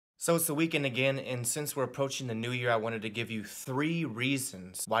So it's the weekend again, and since we're approaching the new year, I wanted to give you 3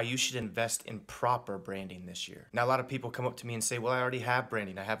 reasons why you should invest in proper branding this year. Now, a lot of people come up to me and say, well, I already have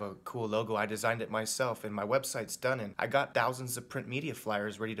branding. I have a cool logo. I designed it myself, and my website's done, and I got thousands of print media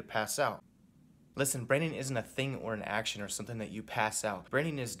flyers ready to pass out. Listen, branding isn't a thing or an action or something that you pass out.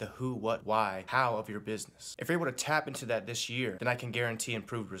 Branding is the who, what, why, how of your business. If you're able to tap into that this year, then I can guarantee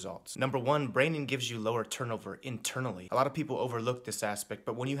improved results. Number 1, branding gives you lower turnover internally. A lot of people overlook this aspect,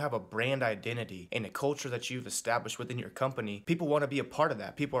 but when you have a brand identity and a culture that you've established within your company, people want to be a part of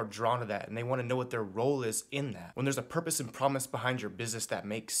that. People are drawn to that, and they want to know what their role is in that. When there's a purpose and promise behind your business that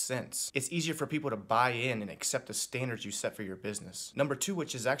makes sense, it's easier for people to buy in and accept the standards you set for your business. Number 2,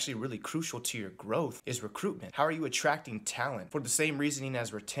 which is actually really crucial to your growth, is recruitment. How are you attracting talent? For the same reasoning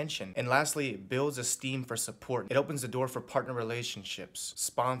as retention. And lastly, it builds esteem for support. It opens the door for partner relationships,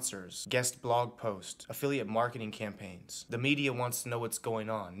 sponsors, guest blog posts, affiliate marketing campaigns. The media wants to know what's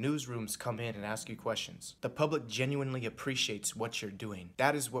going on. Newsrooms come in and ask you questions. The public genuinely appreciates what you're doing.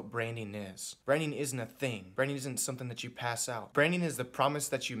 That is what branding is. Branding isn't a thing. Branding isn't something that you pass out. Branding is the promise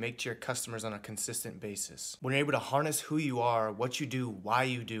that you make to your customers on a consistent basis. When you're able to harness who you are, what you do, why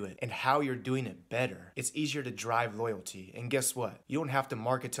you do it, and how you're doing it better, it's easier to drive loyalty. And guess what? You don't have to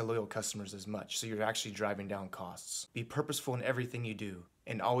market to loyal customers as much, so you're actually driving down costs. Be purposeful in everything you do,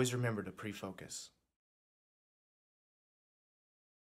 and always remember to pre-focus.